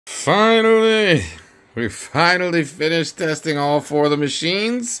We finally finished testing all 4 of the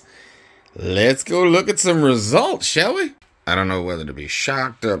machines. Let's go look at some results, shall we? I don't know whether to be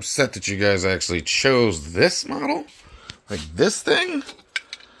shocked or upset that you guys actually chose this model. Like this thing?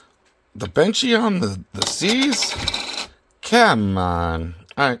 The benchy on the C's? Come on.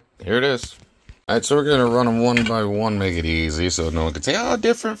 Alright, here it is. Alright, so we're going to run them one by one, make it easy so no one can say, oh,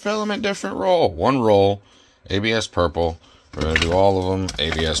 different filament, different roll. One roll, ABS purple. We're going to do all of them,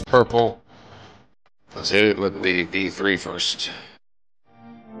 ABS purple. Let's hit it with the D3 first.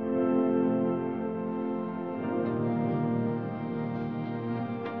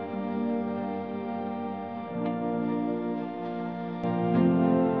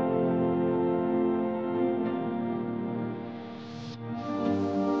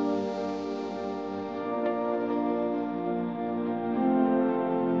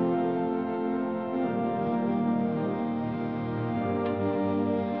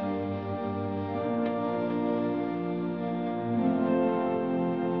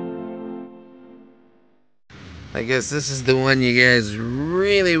 I guess this is the one you guys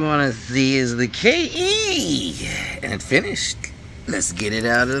really want to see is the KE. And it's finished. Let's get it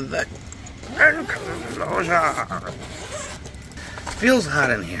out of the enclosure. Feels hot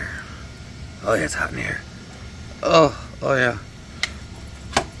in here. Oh yeah, it's hot in here. Oh yeah.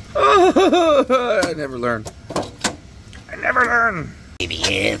 Oh, I never learn. Maybe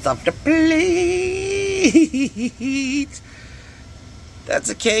it's off the plate. That's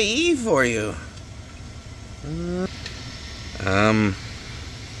a KE for you.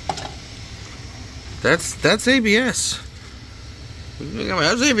 That's ABS.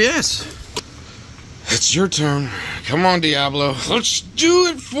 That's ABS. It's your turn. Come on, Diablo. Let's do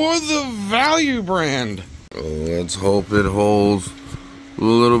it for the value brand. Let's hope it holds. A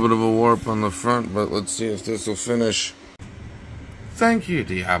little bit of a warp on the front, but let's see if this will finish. Thank you,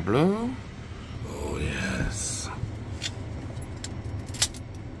 Diablo. Oh, yes.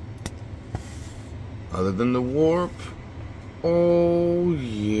 Other than the warp. Oh,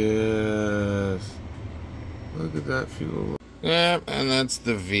 yes. Look at that fuel. Yep, and that's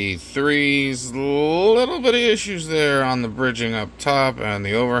the V3s. Little bit of issues there on the bridging up top and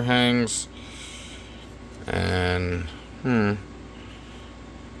the overhangs. And,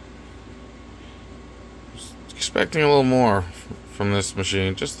 expecting a little more from this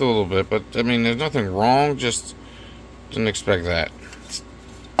machine. Just a little bit, but, I mean, there's nothing wrong. Just didn't expect that.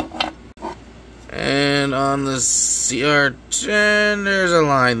 And on the CR10, there's a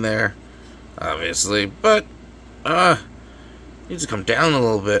line there, obviously, but needs to come down a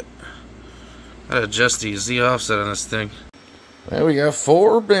little bit. Gotta adjust the Z offset on this thing. There we got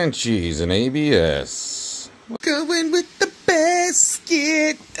 4 benchies and ABS. Going with the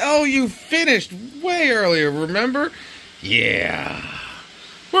basket. Oh, you finished way earlier, remember? Yeah.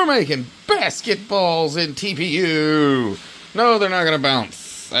 We're making basketballs in TPU. No, they're not gonna bounce.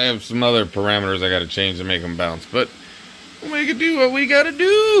 I have some other parameters I gotta change to make them bounce, but we can do what we gotta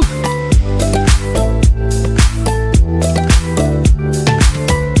do.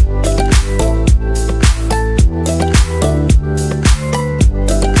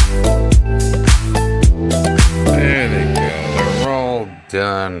 There they go. They're all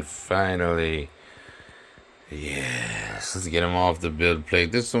done finally. Yes, let's get them off the build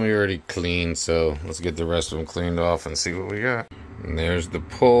plate. This one we already cleaned, so let's get the rest of them cleaned off and see what we got. And there's the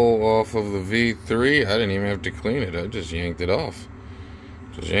pull off of the V3. I didn't even have to clean it. I just yanked it off.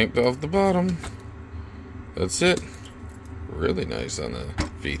 Just yanked off the bottom. That's it. Really nice on the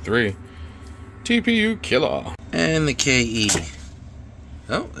V3. TPU killer. And the KE.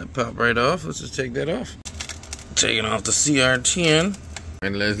 Oh, that popped right off. Let's just take that off. Taking off the CR10.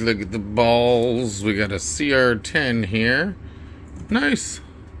 And let's look at the balls. We got a CR10 here. Nice.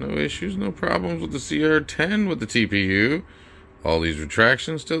 No issues, no problems with the CR10 with the TPU. All these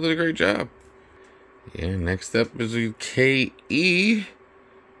retractions still did a great job. Yeah, next up is the KE.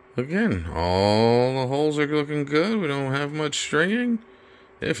 Again, all the holes are looking good. We don't have much stringing,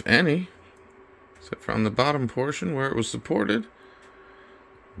 if any. Except for on the bottom portion where it was supported.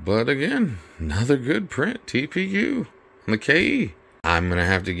 But again, another good print, TPU on the KE. I'm going to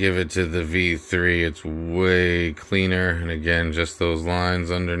have to give it to the V3. It's way cleaner. And again, just those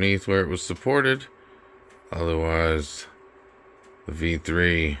lines underneath where it was supported. Otherwise, the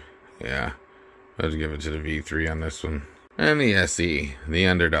V3, yeah, I'll give it to the V3 on this one. And the SE, the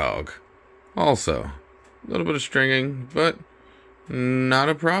underdog. Also, a little bit of stringing, but not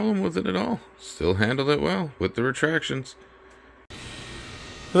a problem with it at all. Still handled it well with the retractions.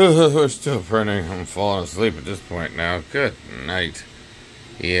 We're still printing. I'm falling asleep at this point now. Good night.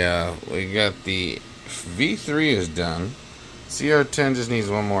 Yeah, we got the V3 is done. CR10 just needs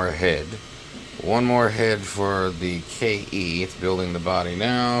one more head. One more head for the KE. It's building the body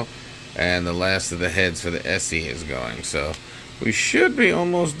now. And the last of the heads for the SE is going. So we should be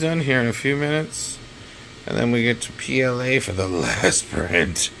almost done here in a few minutes. And then we get to PLA for the last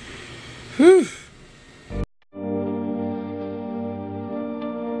print. Whew.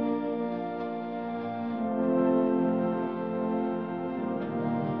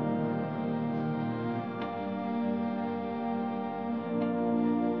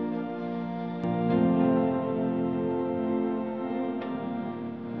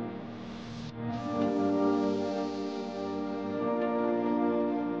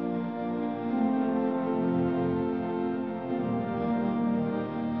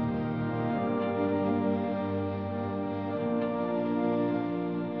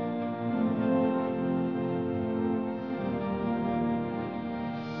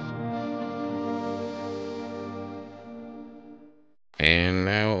 And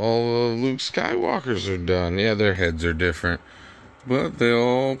now all of Luke Skywalkers are done. Yeah, their heads are different, but they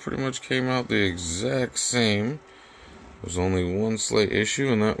all pretty much came out the exact same. There's only one slight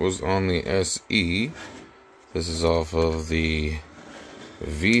issue, and that was on the SE. This is off of the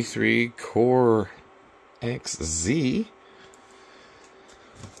V3 Core XZ.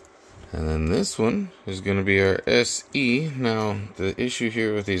 And then this one is going to be our SE. Now, the issue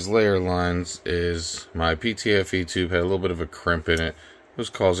here with these layer lines is my PTFE tube had a little bit of a crimp in it. It was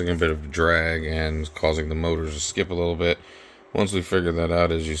causing a bit of drag and causing the motors to skip a little bit. Once we figured that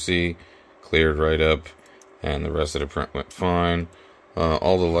out, as you see, cleared right up, and the rest of the print went fine.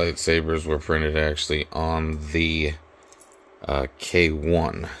 All the lightsabers were printed actually on the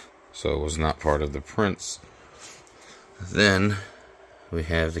K1, so it was not part of the prints. Then we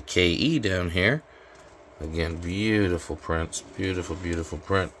have the KE down here. Again, beautiful prints. Beautiful, beautiful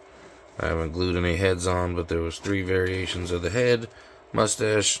print. I haven't glued any heads on, but there was 3 variations of the head.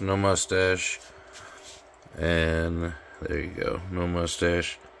 Mustache, no mustache. And there you go. No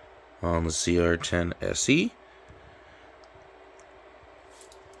mustache on the CR10 SE.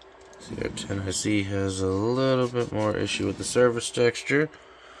 CR10 SE has a little bit more issue with the surface texture.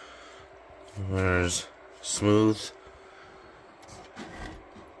 There's smooth,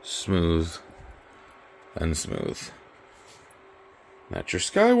 smooth, and smooth. That's your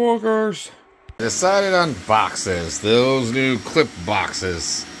Skywalkers. Decided on boxes. Those new clip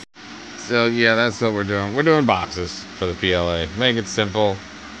boxes. So yeah, that's what we're doing. We're doing boxes for the PLA. Make it simple.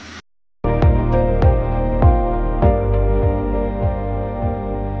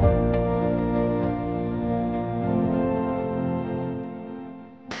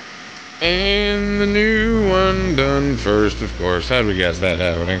 And the new one done first, of course. How'd we guess that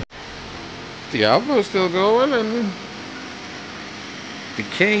happening? Diablo's still going, and the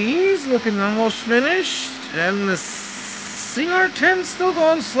KE's looking almost finished, and the CR10's still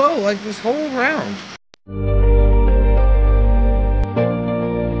going slow, like this whole round.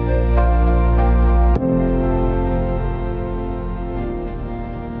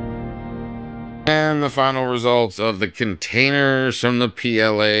 And the final results of the containers from the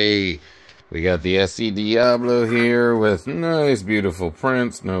PLA. We got the SE Diablo here with nice, beautiful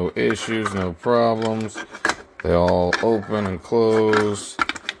prints. No issues, no problems. They all open and close.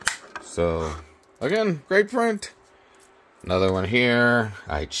 So, again, great print. Another one here.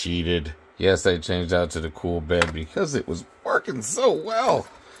 I cheated. Yes, I changed out to the cool bed because it was working so well.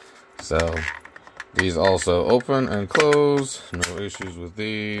 So, these also open and close. No issues with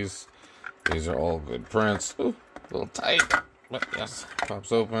these. These are all good prints. Ooh, a little tight, but yes,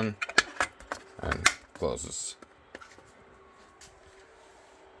 pops open and closes.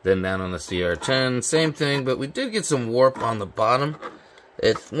 Then down on the CR10, same thing, but we did get some warp on the bottom.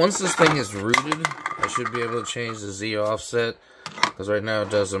 Once this thing is rooted, I should be able to change the Z offset, because right now it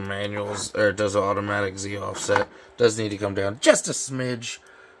does a it does an automatic Z offset. Does need to come down just a smidge,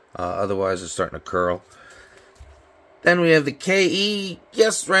 otherwise it's starting to curl. Then we have the KE.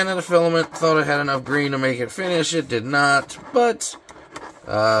 Yes, ran out of filament. Thought I had enough green to make it finish. It did not, but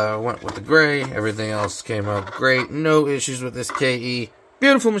went with the gray. Everything else came out great. No issues with this KE.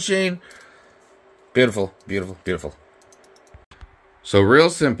 Beautiful machine. Beautiful, beautiful, beautiful. So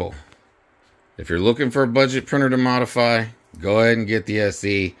real simple. If you're looking for a budget printer to modify, go ahead and get the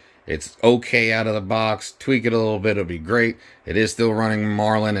SE. It's okay out of the box. Tweak it a little bit. It'll be great. It is still running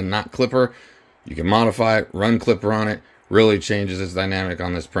Marlin and not Clipper. You can modify it, run Clipper on it. Really changes its dynamic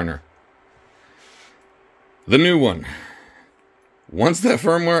on this printer. The new one. Once that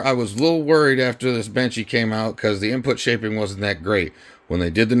firmware, I was a little worried after this Benchy came out because the input shaping wasn't that great. When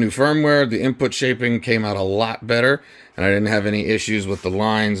they did the new firmware, the input shaping came out a lot better, and I didn't have any issues with the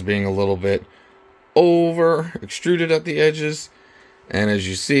lines being a little bit over extruded at the edges. And as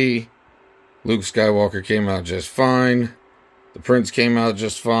you see, Luke Skywalker came out just fine. The prints came out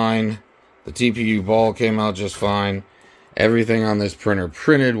just fine. The TPU ball came out just fine. Everything on this printer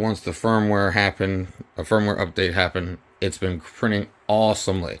printed once the firmware happened, a firmware update happened. It's been printing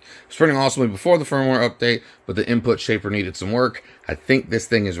awesomely. It was printing awesomely before the firmware update, but the input shaper needed some work. I think this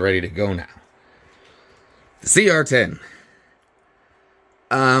thing is ready to go now. The CR10.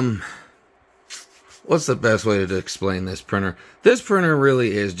 What's the best way to explain this printer? This printer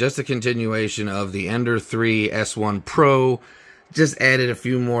really is just a continuation of the Ender 3 S1 Pro. Just added a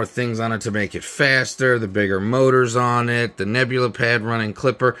few more things on it to make it faster, the bigger motors on it, the Nebula pad running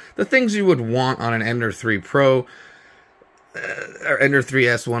clipper, the things you would want on an Ender 3 Pro, or Ender 3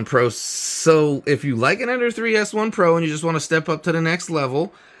 S1 Pro. So if you like an Ender 3 S1 Pro and you just want to step up to the next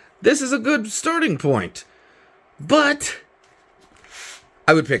level, this is a good starting point. But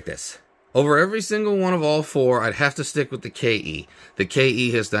I would pick this. Over every single one of all four, I'd have to stick with the KE. The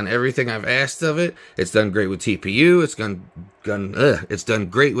KE has done everything I've asked of it. It's done great with TPU. It's done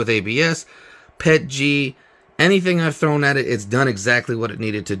great with ABS, PETG. Anything I've thrown at it, it's done exactly what it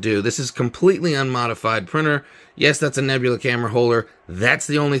needed to do. This is completely unmodified printer. Yes, that's a Nebula camera holder. That's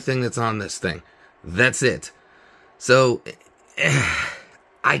the only thing that's on this thing. That's it. So,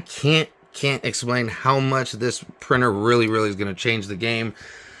 I can't explain how much this printer really is going to change the game.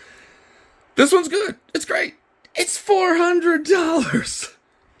 This one's good. It's great. It's $400.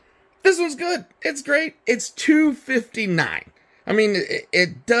 This one's good. It's great. It's $259. I mean,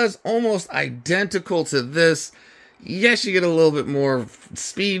 it does almost identical to this. Yes, you get a little bit more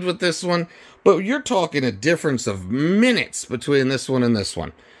speed with this one, but you're talking a difference of minutes between this one and this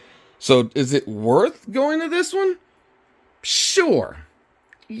one. So is it worth going to this one? Sure.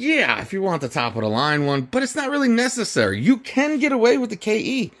 Yeah, if you want the top of the line one, but it's not really necessary. You can get away with the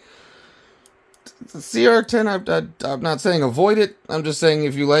KE. The CR10, I'm not saying avoid it. I'm just saying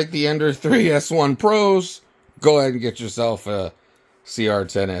if you like the Ender 3 S1 Pros, go ahead and get yourself a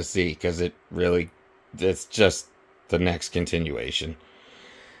CR10 SE, because it's just the next continuation.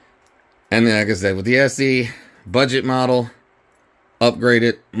 And then, like I said, with the SE, budget model, upgrade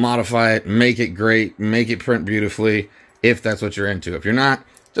it, modify it, make it great, make it print beautifully, if that's what you're into. If you're not,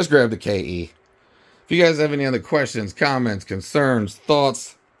 just grab the KE. If you guys have any other questions, comments, concerns,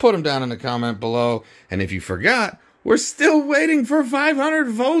 thoughts, put them down in the comment below. And if you forgot, we're still waiting for 500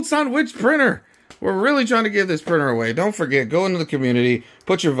 votes on which printer. We're really trying to give this printer away. Don't forget, go into the community,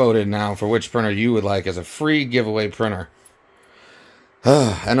 put your vote in now for which printer you would like as a free giveaway printer.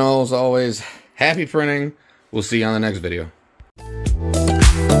 And as always, happy printing. We'll see you on the next video.